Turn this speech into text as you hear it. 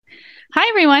Hi,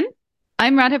 everyone.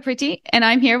 I'm Radha Priti, and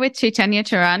I'm here with Chaitanya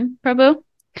Charan Prabhu.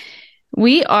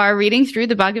 We are reading through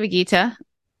the Bhagavad Gita,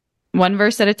 one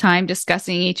verse at a time,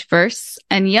 discussing each verse.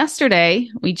 And yesterday,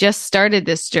 we just started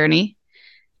this journey,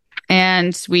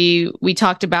 and we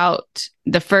talked about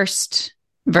the first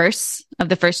verse of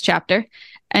the first chapter.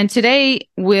 And today,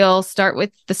 we'll start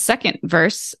with the second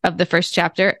verse of the first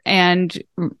chapter and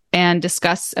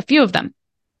discuss a few of them.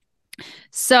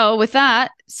 So, with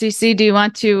that, Cece, do you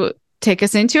want to take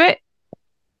us into it?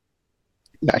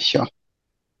 Yeah, sure.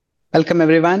 Welcome,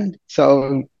 everyone.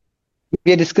 So,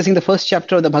 we are discussing the first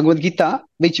chapter of the Bhagavad Gita,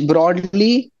 which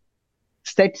broadly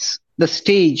sets the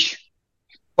stage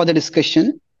for the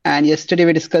discussion. And yesterday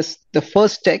we discussed the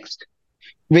first text,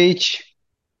 which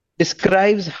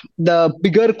describes the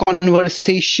bigger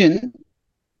conversation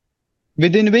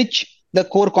within which the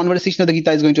core conversation of the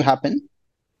Gita is going to happen.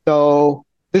 So,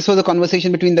 this was a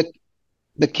conversation between the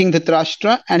king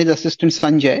Dhritarashtra and his assistant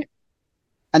Sanjay.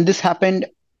 And this happened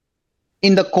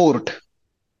in the court.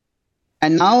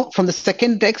 And now from the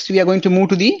second text, we are going to move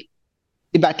to the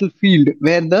battlefield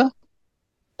where the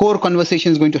core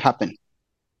conversation is going to happen.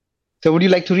 So would you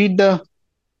like to read the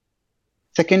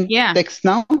second text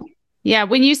now? Yeah.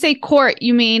 When you say court,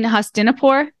 you mean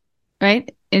Hastinapur,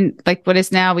 right? In like what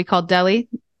is now we call Delhi.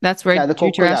 That's where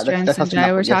Dhritarashtra and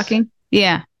Sanjaya were talking.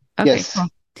 Yeah. Okay. Yes. Cool.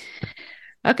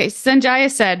 Okay. Sanjaya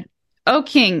said, "O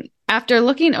king, after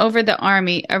looking over the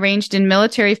army arranged in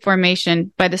military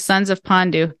formation by the sons of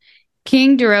Pandu,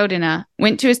 King Duryodhana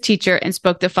went to his teacher and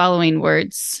spoke the following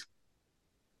words."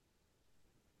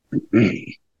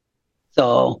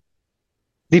 So,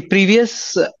 the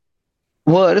previous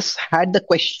verse had the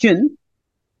question,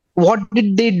 what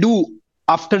did they do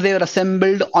after they were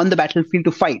assembled on the battlefield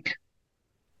to fight?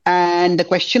 And the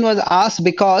question was asked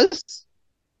because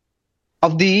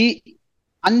of the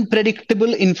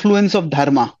unpredictable influence of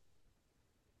Dharma.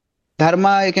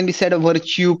 Dharma, it can be said of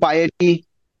virtue, piety.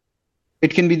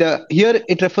 It can be here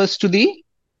it refers to the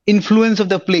influence of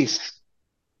the place.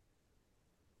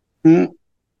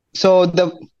 So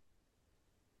the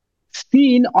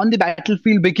scene on the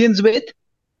battlefield begins with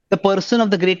the person of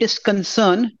the greatest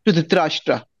concern to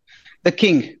Dhritarashtra, the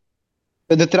king.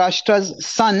 So Dhritarashtra's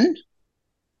son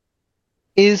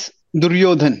is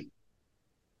Duryodhana.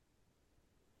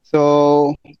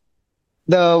 So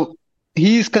the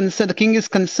king is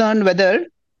concerned whether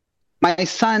my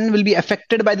son will be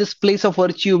affected by this place of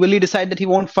virtue. Will he decide that he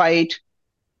won't fight?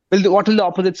 What will the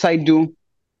opposite side do?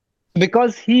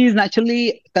 Because he is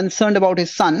naturally concerned about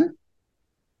his son.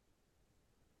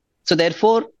 So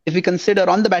therefore, if we consider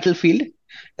on the battlefield,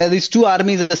 there are these two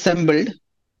armies assembled.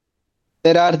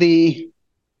 There are the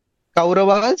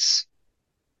Kauravas,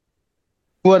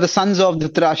 who are the sons of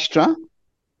Dhritarashtra.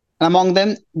 And among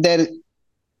them, the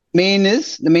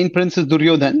main prince is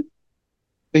Duryodhana.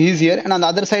 So he's here. And on the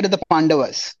other side are the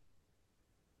Pandavas.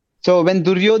 So when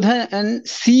Duryodhana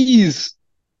sees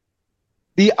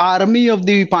the army of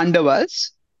the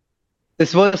Pandavas,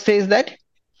 this verse says that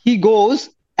he goes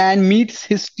and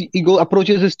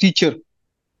approaches his teacher,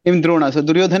 named Drona. So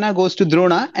Duryodhana goes to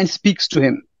Drona and speaks to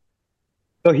him.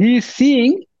 So he is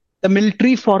seeing the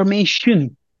military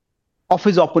formation of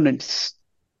his opponents.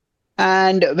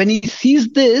 And when he sees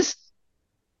this,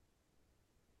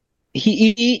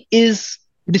 he is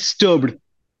disturbed.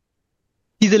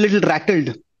 He's a little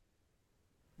rattled.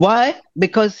 Why?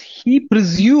 Because he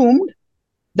presumed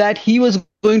that he was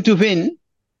going to win.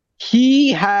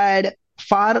 He had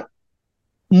far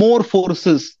more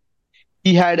forces.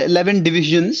 He had 11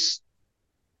 divisions.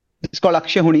 It's called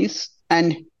Akshahunis,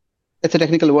 and that's a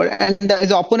technical word. And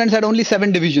his opponents had only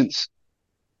 7 divisions.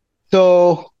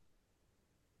 So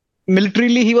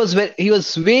militarily, he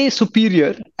was way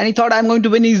superior, and he thought, I'm going to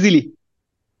win easily.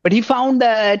 But he found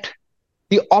that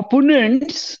the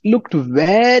opponents looked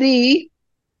very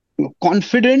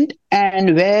confident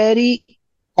and very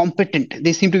competent.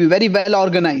 They seemed to be very well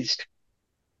organized.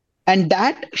 And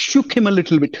that shook him a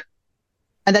little bit.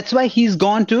 And that's why he's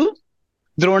gone to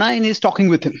Drona and is talking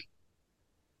with him.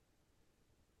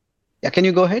 Yeah, can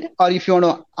you go ahead? Or if you want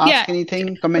to ask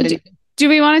anything, comment anything. Do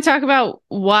we want to talk about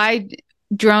why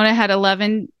Drona had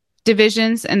 11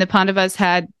 divisions and the Pandavas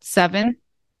had 7?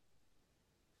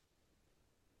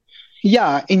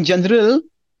 Yeah, in general,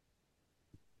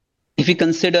 if you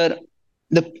consider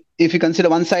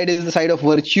one side is the side of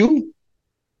virtue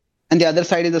and the other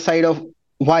side is the side of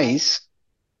vice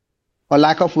or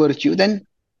lack of virtue, then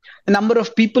the number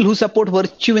of people who support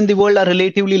virtue in the world are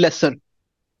relatively lesser.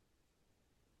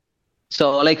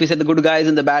 So, like we said, the good guys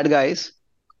and the bad guys.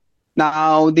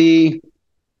 Now,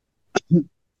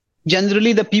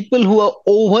 generally the people who are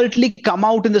overtly come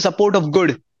out in the support of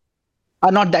good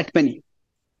are not that many.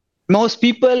 Most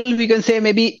people, we can say,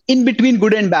 maybe in between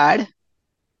good and bad,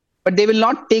 but they will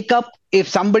not take up. If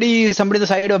somebody on the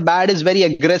side of bad is very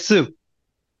aggressive,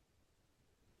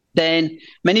 then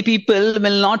many people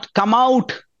will not come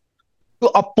out to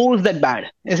oppose that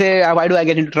bad. They say, "Ah, why do I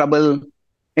get into trouble?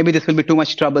 Maybe this will be too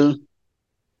much trouble.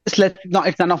 Just let no,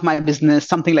 it's none of my business,"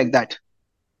 something like that.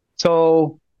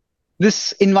 So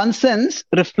this, in one sense,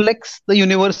 reflects the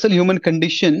universal human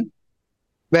condition,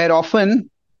 where often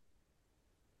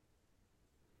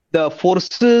the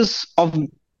forces of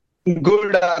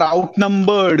good are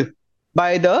outnumbered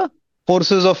by the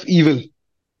forces of evil.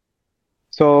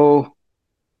 So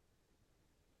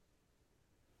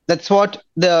that's what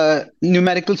the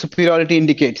numerical superiority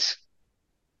indicates.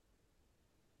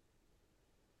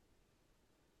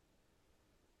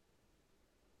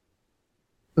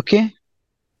 Okay.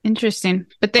 Interesting.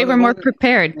 But they So were more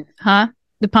prepared, huh?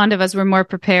 The Pandavas were more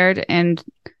prepared and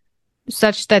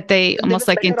such that they almost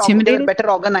like they were intimidated. better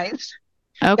organized.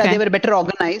 Yeah, they Okay. were better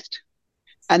organized,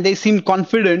 and they seemed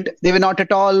confident. They were not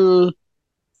at all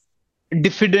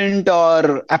diffident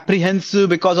or apprehensive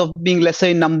because of being lesser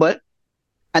in number,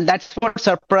 and that's what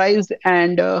surprised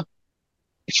and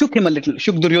shook him a little,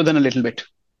 shook Duryodhana a little bit.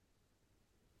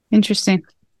 Interesting.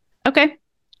 Okay.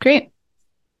 Great.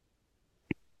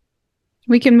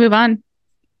 We can move on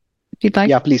if you'd like.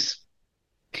 Yeah, please.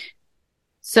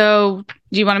 So,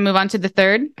 do you want to move on to the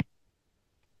third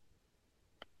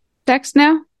text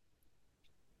now?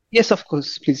 Yes, of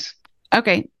course, please.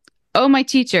 Okay. Oh, my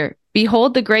teacher,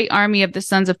 behold the great army of the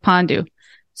sons of Pandu,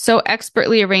 so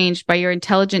expertly arranged by your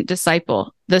intelligent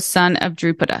disciple, the son of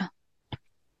Drupada.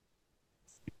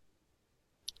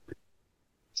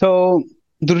 So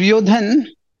Duryodhan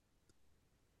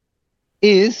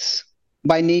is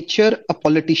by nature a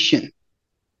politician.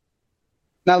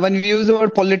 Now, when we use the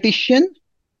word politician,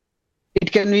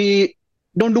 it can be,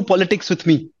 don't do politics with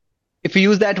me. If we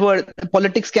use that word,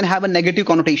 politics can have a negative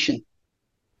connotation,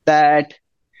 that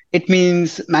it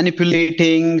means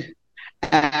manipulating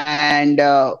and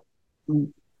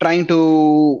trying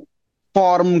to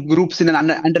form groups in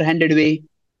an underhanded way.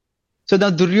 So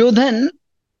now Duryodhan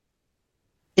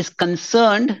is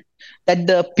concerned that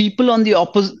the people on the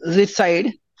opposite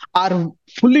side are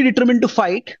fully determined to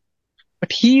fight,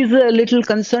 but he is a little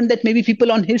concerned that maybe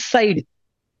people on his side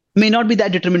may not be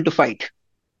that determined to fight.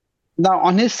 Now,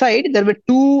 on his side, there were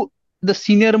two, the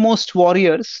senior-most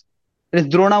warriors. That is,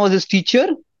 Drona was his teacher,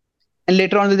 and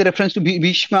later on with the reference to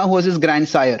Bhishma, who was his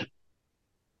grandsire.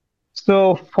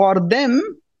 So for them,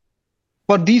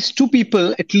 for these two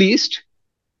people at least,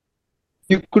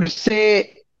 you could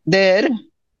say their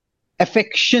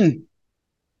affection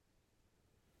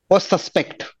was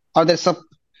suspect, or their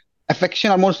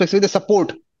affection, or more specifically, the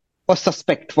support was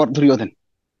suspect for Duryodhan.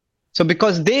 So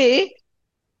because they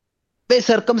were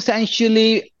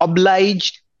circumstantially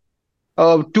obliged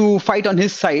to fight on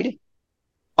his side,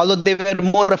 although they were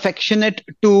more affectionate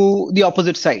to the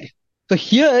opposite side. So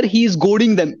here he is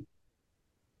goading them.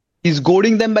 He's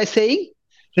goading them by saying,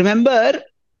 remember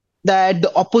that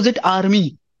the opposite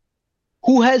army,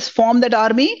 who has formed that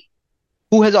army?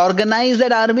 Who has organized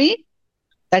that army?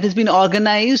 That has been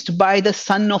organized by the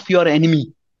son of your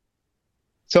enemy.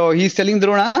 So he's telling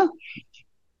Drona,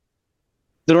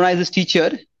 Drona is his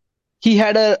teacher. He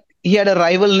had a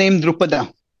rival named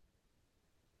Drupada.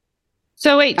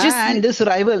 So wait, and this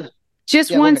rival.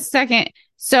 Just one second.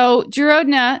 So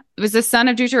Duryodhana was the son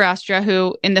of Dhritarashtra,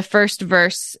 who in the first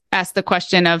verse asked the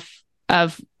question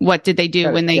of what did they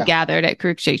do when they gathered at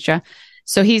Kurukshetra.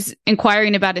 So he's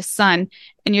inquiring about his son,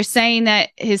 and you're saying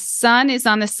that his son is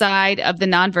on the side of the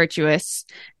non-virtuous,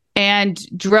 and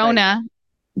Drona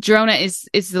is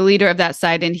the leader of that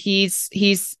side, and he's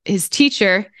his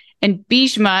teacher, and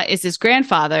Bhishma is his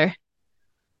grandfather.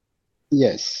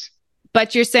 Yes.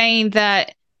 But you're saying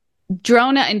that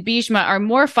Drona and Bhishma are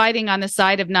more fighting on the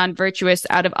side of non-virtuous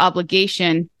out of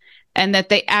obligation, and that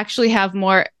they actually have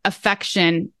more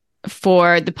affection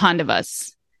for the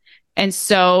Pandavas. And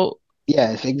so...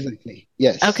 Yes, exactly.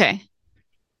 Yes. Okay.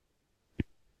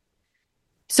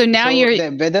 So now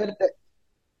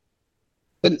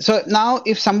So now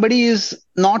if somebody is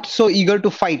not so eager to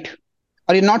fight,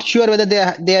 or you're not sure whether they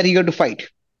are eager to fight,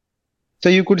 so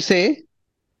you could say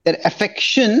their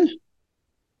affection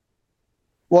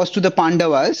was to the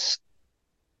Pandavas,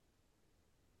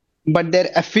 but their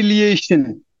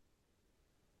affiliation,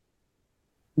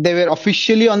 they were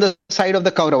officially on the side of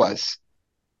the Kauravas.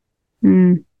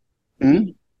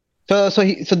 So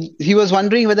he was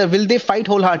wondering whether will they fight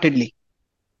wholeheartedly.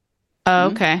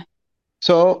 Okay.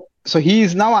 So he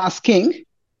is now asking,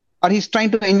 or he's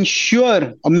trying to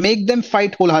ensure or make them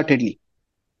fight wholeheartedly.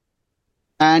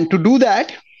 And to do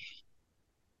that,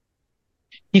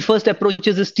 he first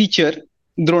approaches his teacher,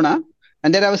 Drona.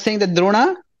 And then I was saying that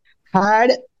Drona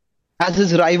had as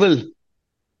his rival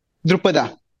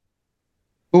Drupada,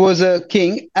 who was a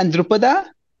king, and Drupada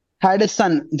had a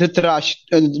son,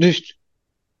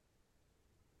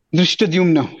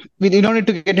 Drishtadyumna. We don't need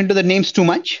to get into the names too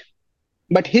much,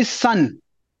 but his son,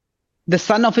 the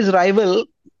son of his rival,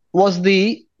 was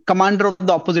the commander of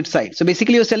the opposite side. So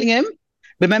basically, he was telling him,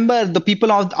 remember, the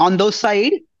people on those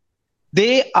side,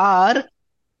 they are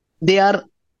they're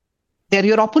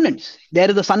your opponents.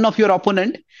 They're the son of your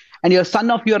opponent, and your son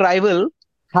of your rival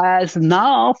has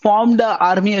now formed an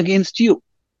army against you.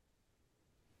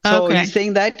 So Okay. he's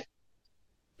saying that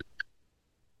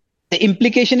the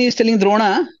implication is telling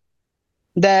Drona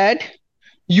that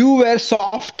you were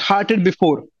soft-hearted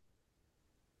before.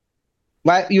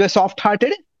 Why you were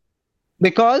soft-hearted?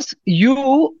 Because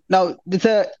you now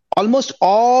almost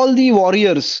all the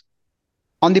warriors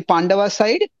on the Pandava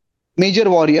side, major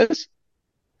warriors,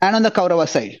 and on the Kaurava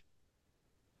side.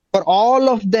 For all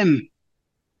of them,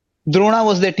 Drona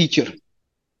was their teacher.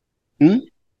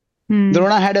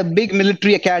 Drona had a big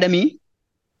military academy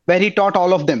where he taught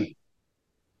all of them.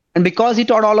 And because he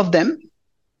taught all of them,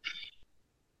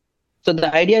 so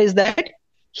the idea is that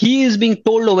he is being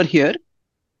told over here,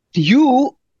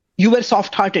 you were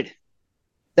soft-hearted,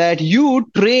 that you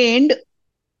trained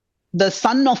the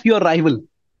son of your rival.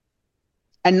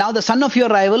 And now the son of your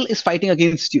rival is fighting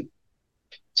against you.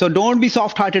 So don't be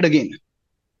soft-hearted again.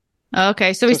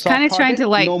 Okay. So he's kind of trying to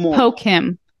like poke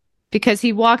him because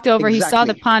he walked over, He saw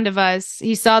the Pandavas,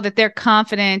 he saw that they're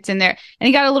confident and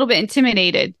he got a little bit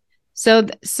intimidated. So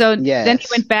then he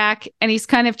went back and he's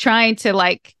kind of trying to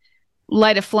like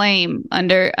light a flame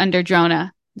under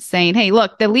Drona, saying, hey,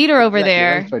 look, the leader over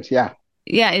there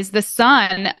is the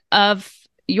son of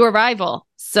your rival.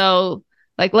 So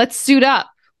like, let's suit up.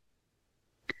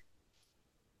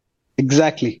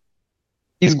 Exactly.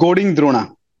 He's goading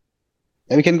Drona.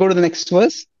 We can go to the next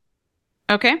verse.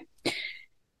 Okay.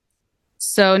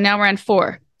 So now we're on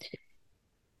 4.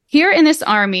 Here in this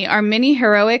army are many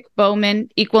heroic bowmen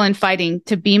equal in fighting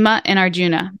to Bhima and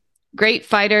Arjuna. Great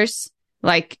fighters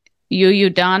like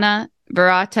Duryodhana,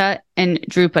 Virata, and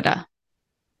Drupada.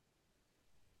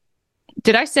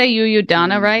 Did I say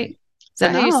Duryodhana right? Is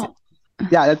that how you say?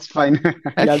 Yeah, that's fine.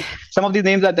 Okay. Some of these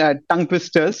names are tongue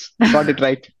twisters. Got it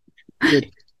right.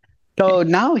 Good. So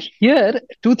now here,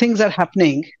 two things are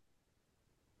happening.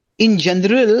 In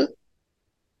general,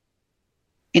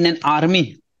 in an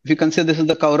army, if you consider this is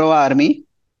the Kaurava army,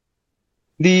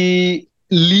 the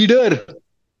leader,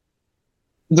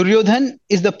 Duryodhana,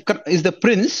 is the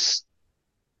prince.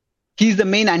 He's the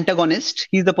main antagonist.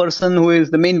 He's the person who is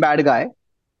the main bad guy.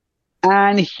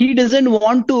 And he doesn't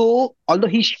want to, although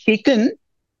he's shaken,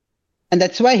 and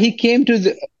that's why he came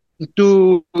to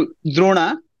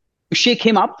Drona to shake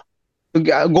him up, to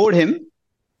goad him.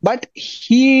 But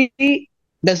he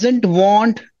doesn't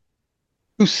want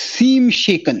to seem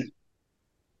shaken.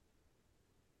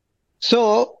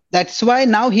 So that's why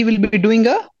now he will be doing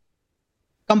a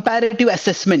comparative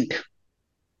assessment.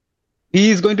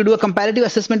 He is going to do a comparative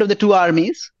assessment of the two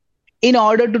armies in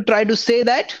order to try to say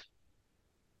that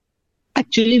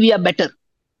actually we are better.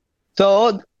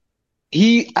 So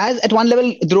he has at one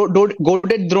level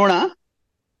goaded Drona,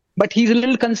 but he's a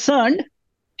little concerned.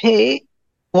 Hey,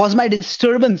 was my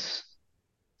disturbance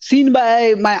seen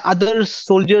by my other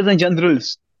soldiers and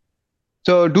generals?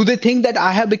 So do they think that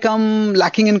I have become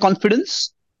lacking in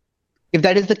confidence? If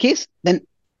that is the case, then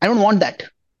I don't want that.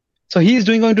 So he is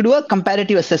going to do a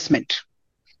comparative assessment.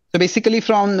 So basically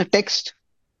from the text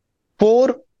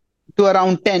 4 to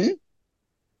around 10,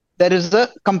 there is a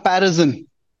comparative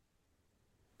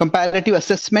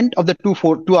assessment of the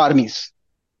two armies.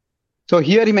 So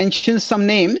here he mentions some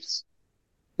names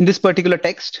in this particular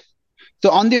text. So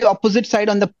on the opposite side,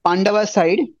 on the Pandava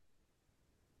side,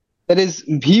 there is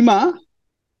Bhima,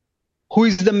 who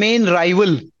is the main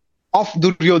rival of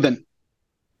Duryodhana.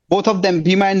 Both of them,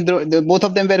 Bhima and both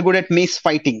of them were good at mace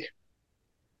fighting.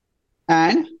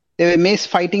 And they were mace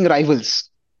fighting rivals.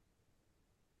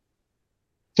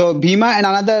 So Bhima and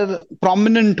another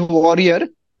prominent warrior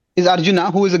is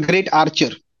Arjuna, who is a great archer.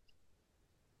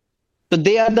 So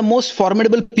they are the most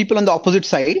formidable people on the opposite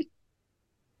side.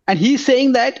 And he's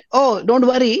saying that, oh, don't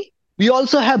worry, we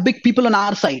also have big people on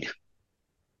our side.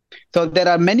 So there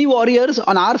are many warriors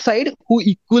on our side who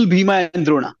equal Bhima and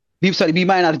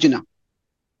Arjuna.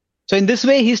 So in this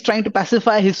way, he's trying to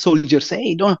pacify his soldiers.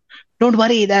 Hey, don't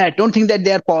worry that. Don't think that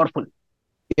they are powerful.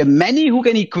 There are many who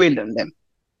can equal them.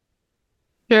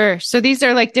 Sure. So these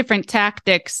are like different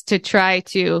tactics to try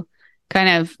to kind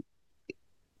of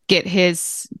get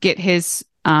his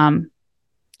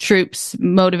troops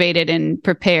motivated and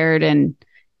prepared and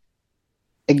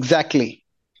Exactly.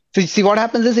 So you see what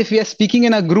happens is if we are speaking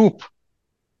in a group,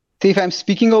 say if I'm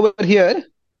speaking over here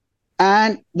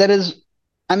and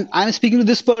I'm speaking to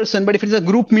this person, but if it's a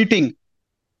group meeting,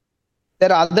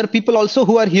 there are other people also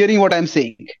who are hearing what I'm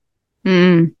saying,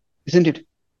 isn't it? So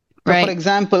for right.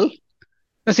 example,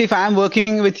 let's say if I'm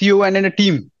working with you and in a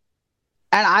team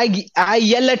and I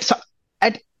yell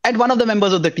at one of the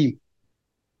members of the team,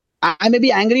 I may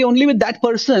be angry only with that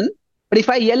person, but if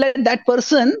I yell at that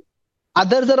person,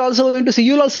 others are also going to see,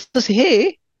 you'll also say,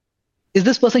 hey, is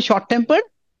this person short tempered?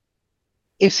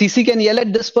 If CC can yell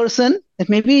at this person, then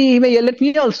maybe he may yell at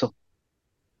me also.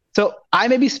 So I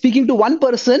may be speaking to one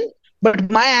person, but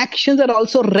my actions are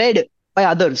also read by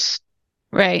others.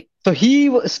 Right. So he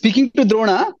was speaking to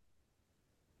Drona,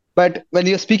 but when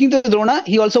he was speaking to Drona,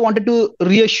 he also wanted to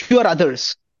reassure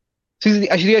others. So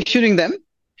he's reassuring them.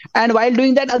 And while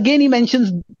doing that, again, he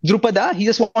mentions Drupada. He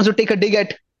just wants to take a dig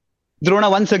at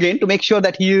Drona once again to make sure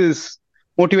that he is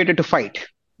motivated to fight.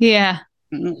 Yeah.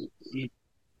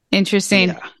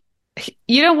 Interesting.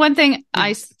 Yeah. One thing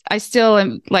I still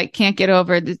am like can't get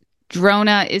over,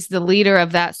 Drona is the leader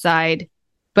of that side,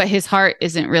 but his heart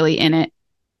isn't really in it.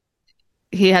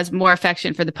 He has more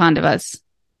affection for the Pandavas.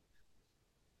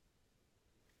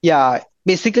 Yeah.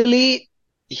 Basically,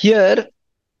 here,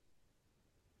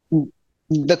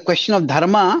 the question of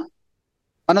Dharma,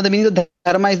 one of the meanings of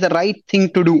Dharma is the right thing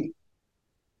to do.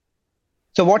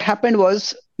 So what happened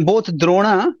was both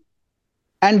Drona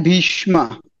and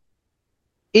Bhishma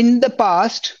in the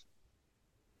past,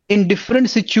 in different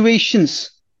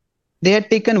situations, they had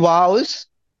taken vows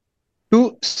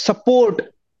to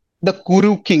support the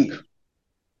Kuru king.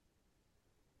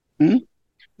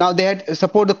 Now they had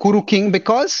support the Kuru king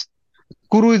because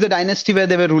Kuru is the dynasty where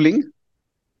they were ruling,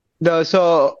 where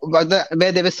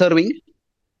they were serving.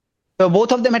 So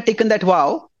both of them had taken that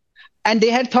vow, and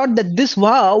they had thought that this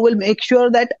vow will make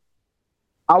sure that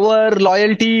our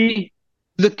loyalty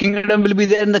to the kingdom will be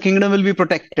there and the kingdom will be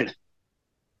protected.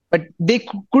 But they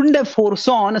couldn't have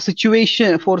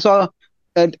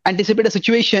anticipate a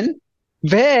situation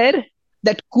where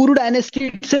that Kuru dynasty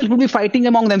itself would be fighting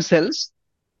among themselves,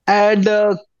 and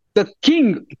the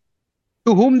king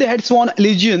to whom they had sworn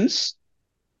allegiance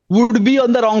would be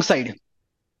on the wrong side.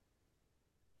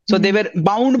 So they were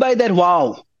bound by their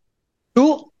vow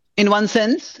to, in one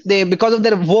sense, because of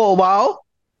their vow,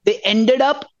 they ended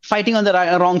up fighting on the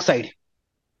wrong side.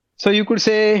 So you could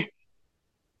say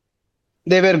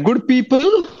they were good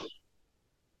people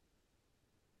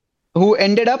who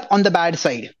ended up on the bad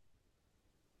side.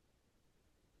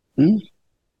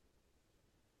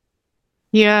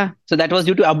 Yeah. So that was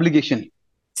due to obligation.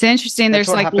 It's interesting. That's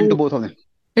what happened to both of them.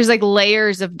 There's like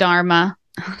layers of Dharma,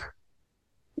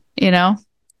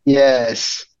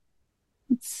 Yes.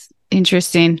 It's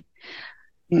interesting.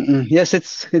 Yes,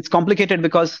 it's complicated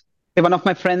because one of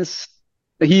my friends,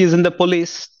 he is in the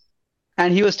police,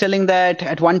 and he was telling that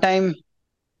at one time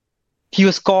he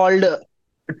was called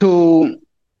to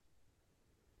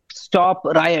stop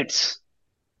riots,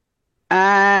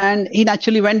 and he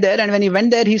naturally went there. And when he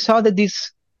went there, he saw that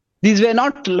these were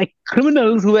not like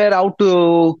criminals who were out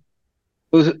to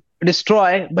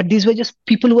destroy, but these were just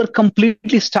people who were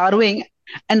completely starving.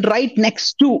 And right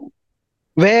next to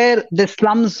where the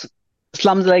slums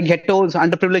like ghettos,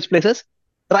 underprivileged places,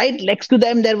 right next to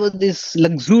them there was these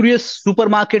luxurious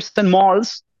supermarkets and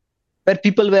malls where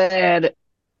people were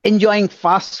enjoying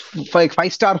fast, like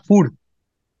 5-star food,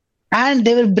 and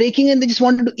they were breaking in. They just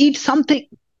wanted to eat something.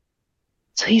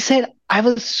 So he said, I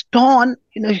was torn.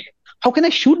 How can I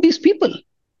shoot these people?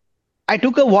 I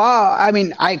took a vow. I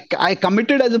mean, I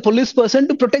committed as a police person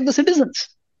to protect the citizens.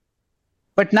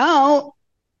 But now,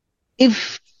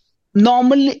 if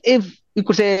you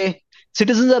could say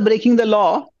citizens are breaking the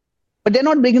law, but they're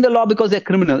not breaking the law because they're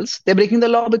criminals. They're breaking the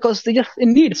law because they're just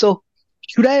in need. So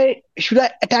should I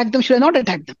attack them? Should I not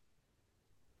attack them?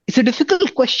 It's a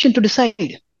difficult question to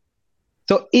decide.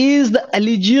 So is the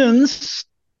allegiance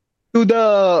to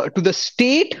the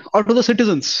state or to the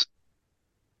citizens?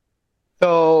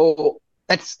 So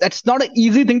that's not an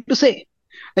easy thing to say.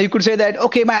 Now you could say that,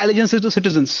 okay, my allegiance is to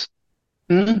citizens.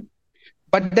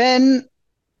 But then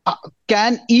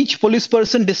can each police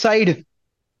person decide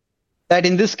that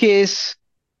in this case,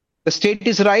 the state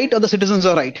is right or the citizens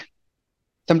are right?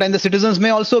 Sometimes the citizens may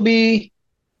also be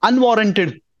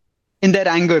unwarranted in their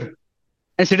anger.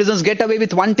 And citizens get away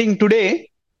with one thing today.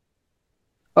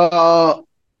 They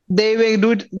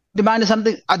will demand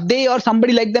something. They or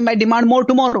somebody like them might demand more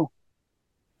tomorrow.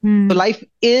 So life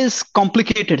is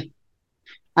complicated.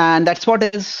 And that's what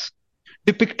is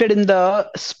depicted in the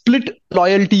split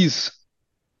loyalties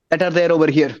that are there over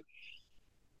here.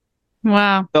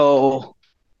 Wow. So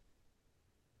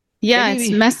Yeah, maybe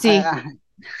it's we, messy.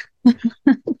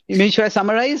 should I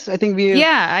summarize? I think we've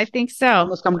Yeah, I think so.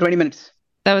 almost come 20 minutes.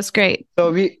 That was great. So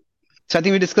I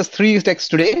think we discussed three texts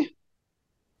today,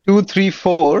 2, 3,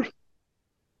 4.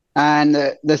 And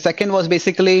the second was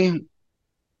basically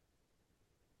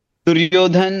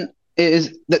Duryodhan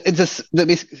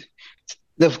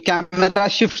the camera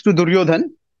shifts to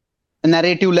Duryodhan, a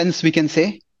narrative lens, we can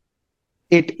say.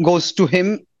 It goes to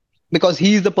him because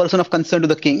he is the person of concern to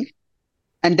the king.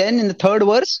 And then in the third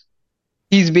verse,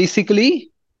 he's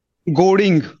basically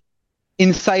goading,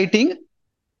 inciting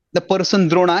the person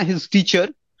Drona, his teacher,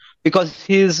 because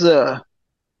his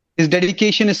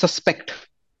dedication is suspect.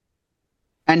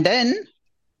 And then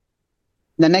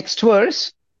the next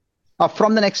verse, or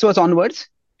from the next verse onwards,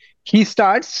 he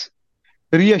starts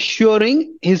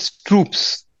reassuring his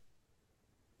troops.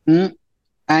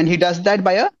 And he does that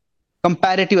by a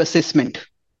comparative assessment.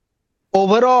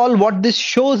 Overall, what this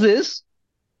shows is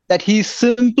that he's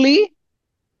simply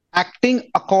acting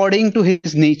according to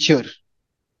his nature.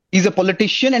 He's a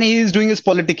politician and he is doing his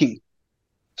politicking.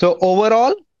 So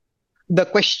overall, the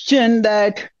question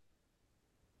that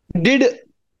did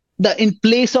the in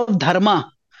place of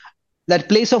dharma, that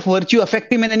place of virtue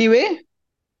affect him in any way?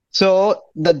 So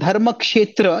the dharma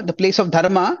kshetra, the place of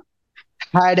dharma,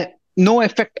 had no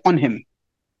effect on him.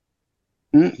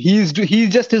 He's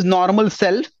just his normal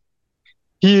self.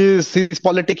 He's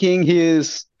politicking, he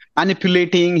is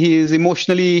manipulating, he is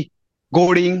emotionally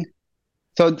goading.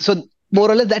 So more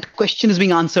or less that question is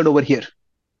being answered over here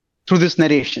through this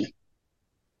narration.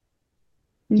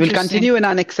 We'll continue in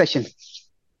our next session.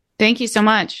 Thank you so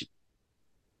much.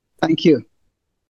 Thank you.